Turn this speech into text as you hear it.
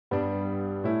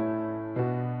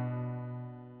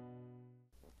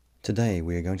Today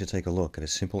we are going to take a look at a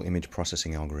simple image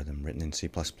processing algorithm written in C++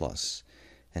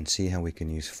 and see how we can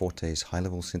use Forte's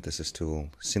high-level synthesis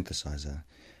tool, Cynthesizer,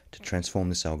 to transform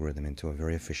this algorithm into a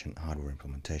very efficient hardware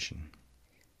implementation.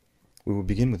 We will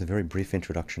begin with a very brief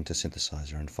introduction to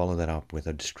Cynthesizer and follow that up with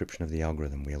a description of the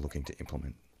algorithm we are looking to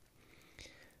implement.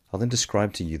 I'll then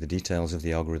describe to you the details of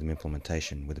the algorithm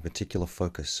implementation with a particular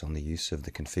focus on the use of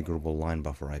the configurable line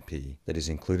buffer IP that is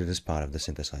included as part of the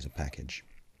Synthesizer package.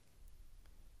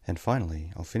 And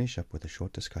finally, I'll finish up with a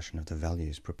short discussion of the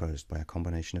values proposed by a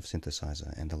combination of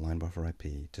Synthesizer and the line buffer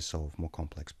IP to solve more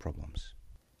complex problems.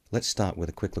 Let's start with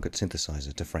a quick look at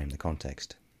Synthesizer to frame the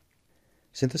context.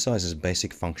 Synthesizer's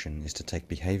basic function is to take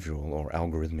behavioral or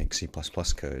algorithmic C++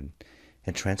 code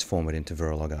and transform it into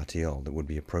Verilog RTL that would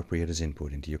be appropriate as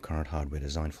input into your current hardware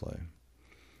design flow.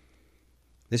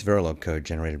 This Verilog code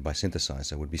generated by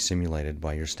Synthesizer would be simulated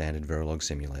by your standard Verilog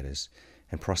simulators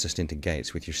and processed into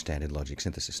gates with your standard logic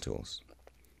synthesis tools.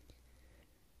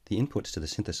 The inputs to the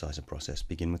synthesizer process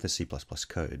begin with the C++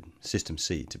 code,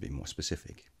 SystemC to be more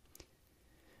specific.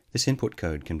 This input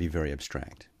code can be very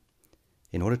abstract.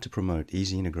 In order to promote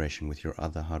easy integration with your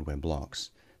other hardware blocks,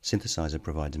 Synthesizer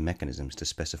provides mechanisms to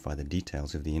specify the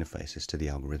details of the interfaces to the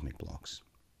algorithmic blocks.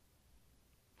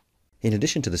 In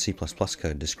addition to the C++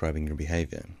 code describing your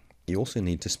behavior, you also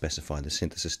need to specify the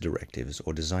synthesis directives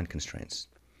or design constraints.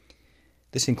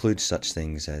 This includes such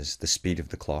things as the speed of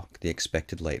the clock, the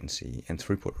expected latency, and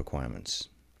throughput requirements.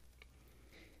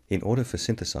 In order for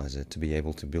Synthesizer to be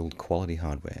able to build quality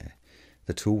hardware,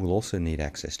 the tool will also need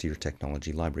access to your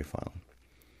technology library file.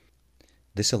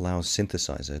 This allows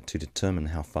Synthesizer to determine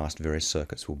how fast various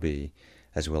circuits will be,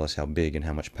 as well as how big and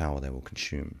how much power they will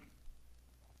consume.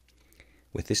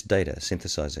 With this data,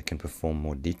 Synthesizer can perform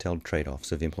more detailed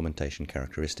trade-offs of implementation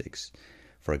characteristics.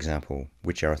 For example,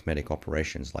 which arithmetic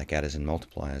operations like adders and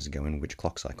multipliers go in which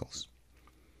clock cycles.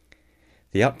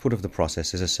 The output of the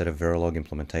process is a set of Verilog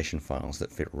implementation files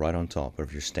that fit right on top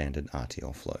of your standard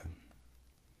RTL flow.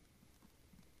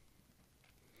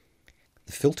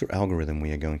 The filter algorithm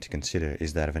we are going to consider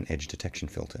is that of an edge detection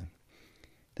filter.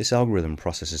 This algorithm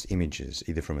processes images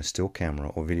either from a still camera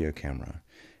or video camera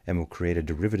and will create a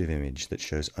derivative image that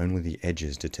shows only the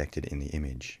edges detected in the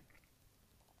image.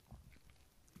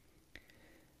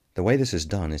 The way this is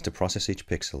done is to process each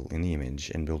pixel in the image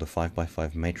and build a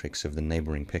 5x5 matrix of the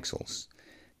neighboring pixels.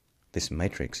 This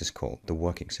matrix is called the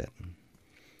working set.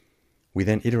 We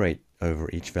then iterate over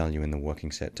each value in the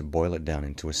working set to boil it down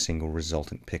into a single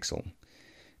resultant pixel.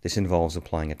 This involves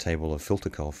applying a table of filter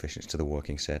coefficients to the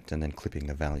working set and then clipping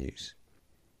the values.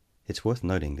 It's worth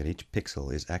noting that each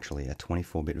pixel is actually a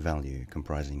 24-bit value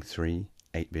comprising 3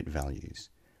 8-bit values,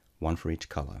 one for each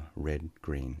color, red,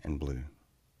 green, and blue.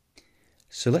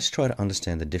 So let's try to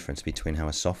understand the difference between how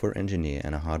a software engineer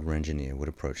and a hardware engineer would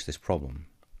approach this problem.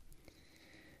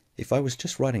 If I was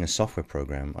just writing a software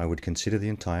program, I would consider the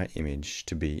entire image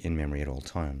to be in memory at all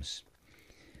times.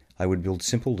 I would build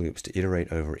simple loops to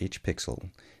iterate over each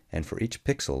pixel, and for each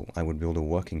pixel I would build a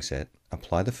working set,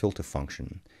 apply the filter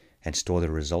function, and store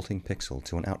the resulting pixel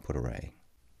to an output array.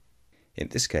 In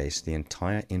this case, the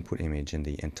entire input image and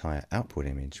the entire output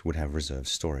image would have reserved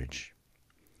storage.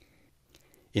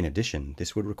 In addition,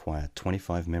 this would require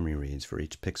 25 memory reads for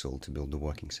each pixel to build the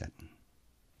working set.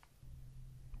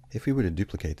 If we were to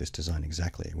duplicate this design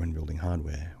exactly when building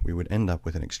hardware, we would end up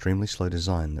with an extremely slow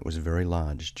design that was very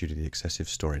large due to the excessive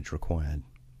storage required.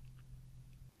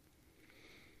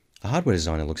 A hardware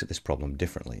designer looks at this problem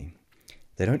differently.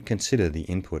 They don't consider the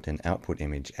input and output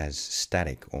image as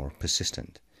static or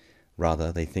persistent.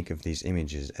 Rather, they think of these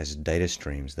images as data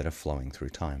streams that are flowing through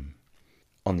time.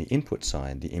 On the input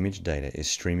side, the image data is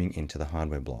streaming into the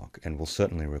hardware block and will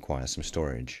certainly require some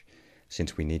storage,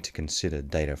 since we need to consider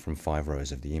data from 5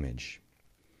 rows of the image.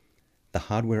 The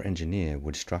hardware engineer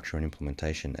would structure an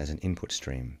implementation as an input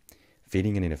stream,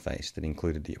 feeding an interface that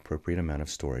included the appropriate amount of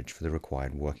storage for the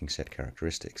required working set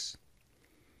characteristics.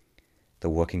 The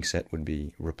working set would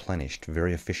be replenished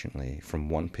very efficiently from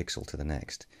one pixel to the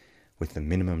next, with the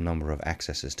minimum number of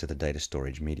accesses to the data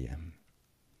storage media.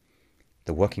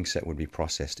 The working set would be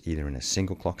processed either in a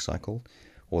single clock cycle,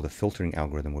 or the filtering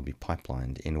algorithm would be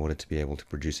pipelined in order to be able to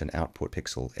produce an output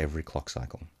pixel every clock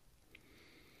cycle.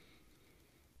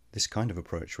 This kind of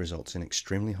approach results in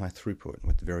extremely high throughput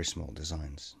with very small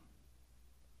designs.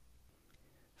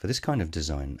 For this kind of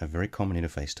design, a very common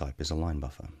interface type is a line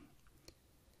buffer.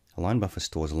 A line buffer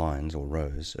stores lines or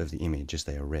rows of the image as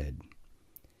they are read.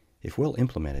 If well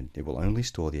implemented, it will only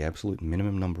store the absolute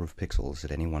minimum number of pixels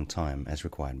at any one time as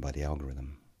required by the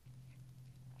algorithm.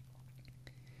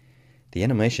 The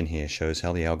animation here shows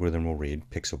how the algorithm will read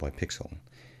pixel by pixel,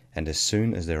 and as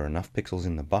soon as there are enough pixels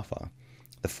in the buffer,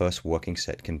 the first working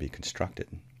set can be constructed.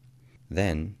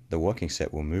 Then, the working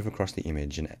set will move across the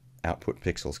image and output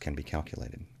pixels can be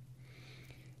calculated.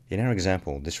 In our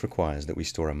example, this requires that we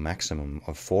store a maximum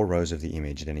of 4 rows of the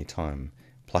image at any time,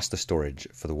 plus the storage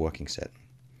for the working set.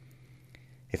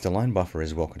 If the line buffer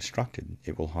is well constructed,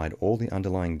 it will hide all the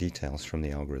underlying details from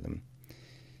the algorithm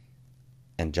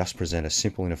and just present a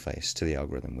simple interface to the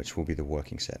algorithm, which will be the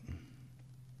working set.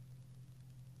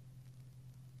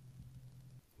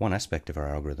 One aspect of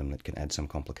our algorithm that can add some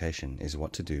complication is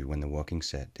what to do when the working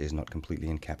set is not completely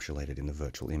encapsulated in the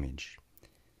virtual image.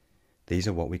 These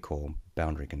are what we call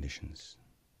boundary conditions.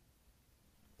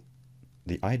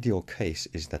 The ideal case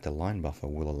is that the line buffer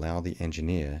will allow the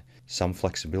engineer some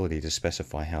flexibility to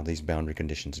specify how these boundary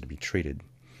conditions are to be treated,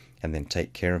 and then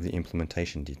take care of the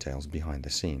implementation details behind the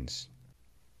scenes.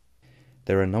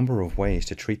 There are a number of ways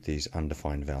to treat these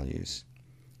undefined values.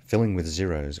 Filling with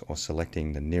zeros or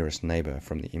selecting the nearest neighbor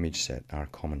from the image set are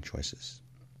common choices.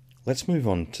 Let's move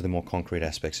on to the more concrete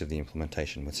aspects of the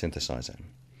implementation with Synthesizer.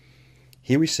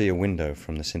 Here we see a window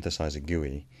from the Synthesizer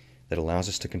GUI that allows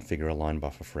us to configure a line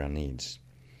buffer for our needs.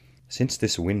 Since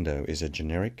this window is a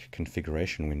generic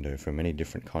configuration window for many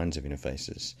different kinds of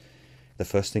interfaces, the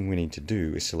first thing we need to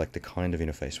do is select the kind of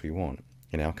interface we want.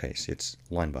 In our case, it's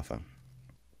line buffer.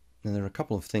 Now there are a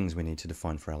couple of things we need to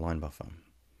define for our line buffer.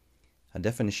 A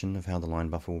definition of how the line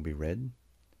buffer will be read,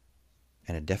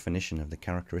 and a definition of the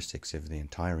characteristics of the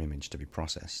entire image to be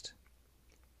processed.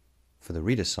 For the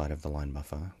reader side of the line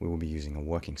buffer, we will be using a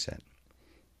working set.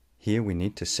 Here we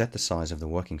need to set the size of the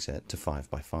working set to 5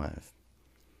 by 5.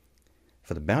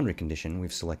 For the boundary condition,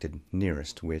 we've selected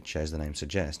nearest, which, as the name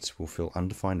suggests, will fill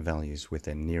undefined values with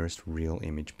their nearest real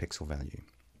image pixel value.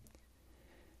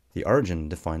 The origin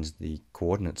defines the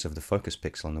coordinates of the focus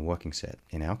pixel in the working set.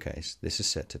 In our case, this is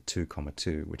set to 2,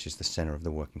 2, which is the center of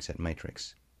the working set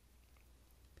matrix.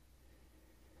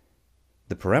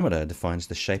 The parameter defines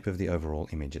the shape of the overall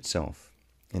image itself.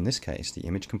 In this case, the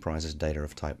image comprises data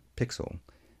of type pixel,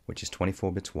 which is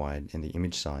 24 bits wide, and the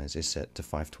image size is set to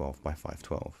 512 by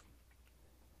 512.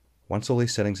 Once all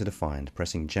these settings are defined,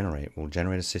 pressing Generate will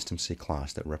generate a SystemC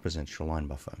class that represents your line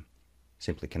buffer.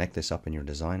 Simply connect this up in your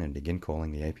design and begin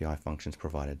calling the API functions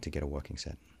provided to get a working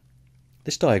set.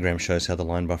 This diagram shows how the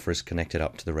line buffer is connected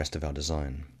up to the rest of our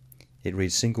design. It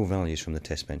reads single values from the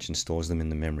test bench and stores them in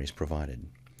the memories provided.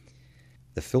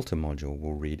 The filter module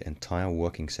will read entire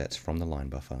working sets from the line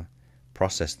buffer,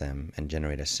 process them, and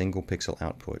generate a single pixel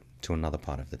output to another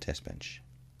part of the test bench.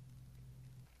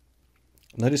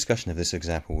 No discussion of this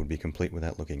example would be complete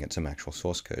without looking at some actual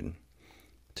source code.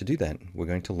 To do that, we're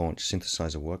going to launch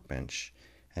Synthesizer Workbench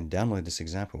and download this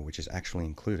example, which is actually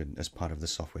included as part of the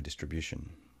software distribution.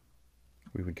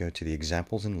 We would go to the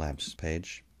Examples and Labs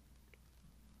page,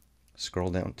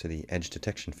 scroll down to the Edge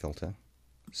Detection filter,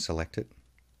 select it,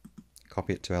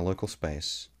 copy it to our local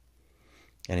space,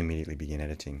 and immediately begin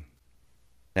editing.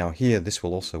 Now here, this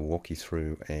will also walk you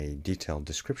through a detailed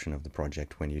description of the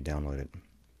project when you download it.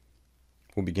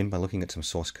 We'll begin by looking at some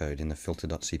source code in the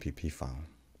filter.cpp file.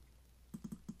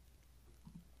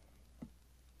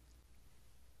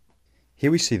 Here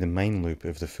we see the main loop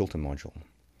of the filter module.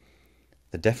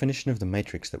 The definition of the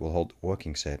matrix that will hold the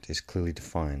working set is clearly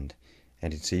defined,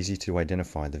 and it's easy to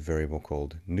identify the variable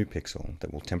called newPixel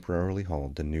that will temporarily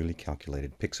hold the newly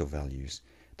calculated pixel values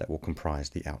that will comprise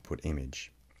the output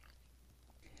image.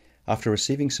 After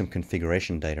receiving some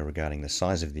configuration data regarding the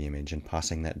size of the image and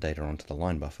passing that data onto the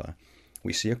line buffer,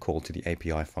 we see a call to the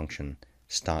API function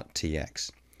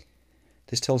startTX.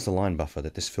 This tells the line buffer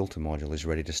that this filter module is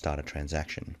ready to start a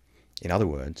transaction. In other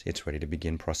words, it's ready to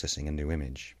begin processing a new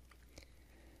image.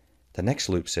 The next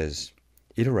loop says,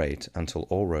 iterate until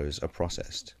all rows are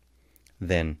processed.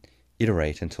 Then,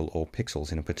 iterate until all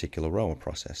pixels in a particular row are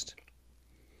processed.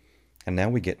 And now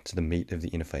we get to the meat of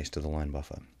the interface to the line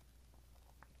buffer.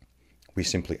 We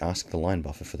simply ask the line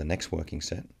buffer for the next working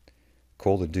set,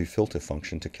 call the doFilter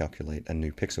function to calculate a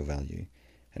new pixel value,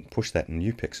 and push that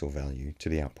new pixel value to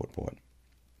the output port.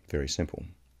 Very simple.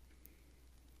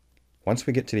 Once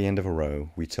we get to the end of a row,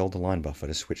 we tell the line buffer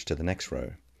to switch to the next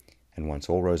row, and once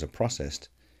all rows are processed,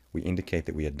 we indicate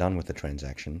that we are done with the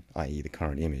transaction, i.e. the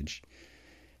current image.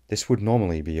 This would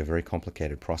normally be a very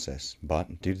complicated process,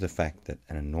 but due to the fact that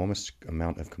an enormous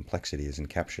amount of complexity is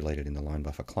encapsulated in the line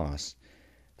buffer class,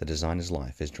 the designer's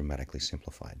life is dramatically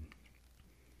simplified.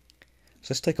 So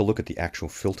let's take a look at the actual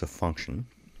filter function.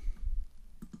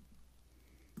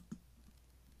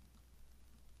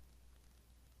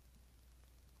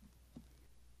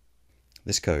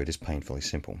 This code is painfully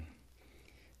simple.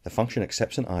 The function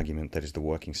accepts an argument that is the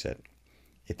working set.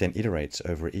 It then iterates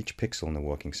over each pixel in the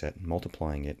working set,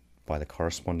 multiplying it by the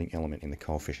corresponding element in the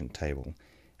coefficient table,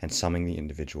 and summing the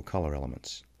individual color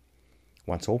elements.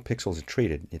 Once all pixels are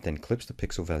treated, it then clips the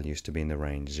pixel values to be in the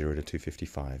range 0 to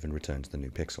 255 and returns the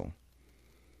new pixel.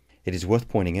 It is worth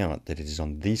pointing out that it is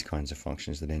on these kinds of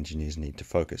functions that engineers need to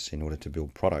focus in order to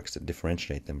build products that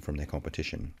differentiate them from their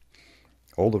competition.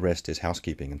 All the rest is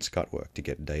housekeeping and scut work to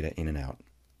get data in and out.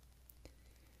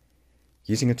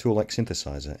 Using a tool like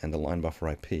Cynthesizer and the line buffer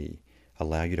IP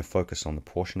allow you to focus on the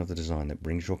portion of the design that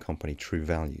brings your company true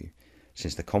value,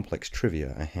 since the complex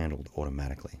trivia are handled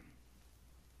automatically.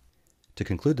 To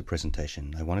conclude the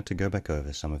presentation, I wanted to go back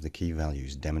over some of the key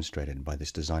values demonstrated by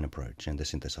this design approach and the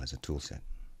Synthesizer toolset.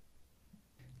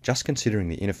 Just considering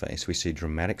the interface, we see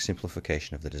dramatic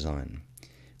simplification of the design.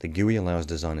 The GUI allows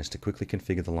designers to quickly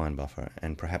configure the line buffer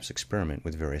and perhaps experiment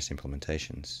with various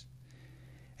implementations.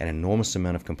 An enormous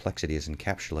amount of complexity is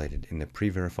encapsulated in the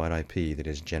pre-verified IP that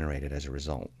is generated as a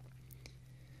result.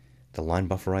 The line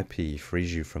buffer IP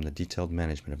frees you from the detailed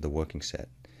management of the working set,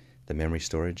 the memory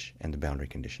storage, and the boundary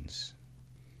conditions.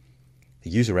 The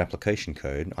user application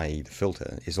code, i.e. the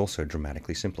filter, is also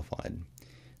dramatically simplified.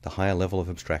 The higher level of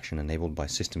abstraction enabled by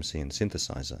SystemC and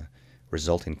Cynthesizer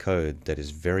result in code that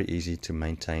is very easy to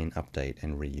maintain, update,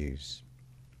 and reuse.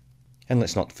 And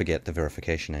let's not forget the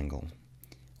verification angle.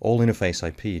 All interface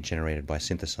IP generated by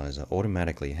Cynthesizer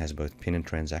automatically has both pin and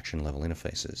transaction level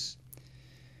interfaces.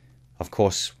 Of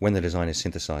course, when the design is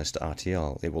synthesized to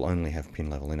RTL, it will only have pin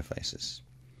level interfaces.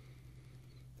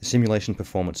 The simulation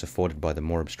performance afforded by the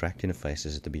more abstract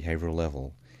interfaces at the behavioral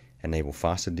level enable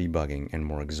faster debugging and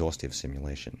more exhaustive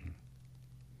simulation.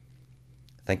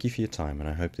 Thank you for your time, and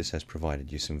I hope this has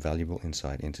provided you some valuable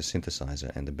insight into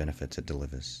Cynthesizer and the benefits it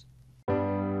delivers.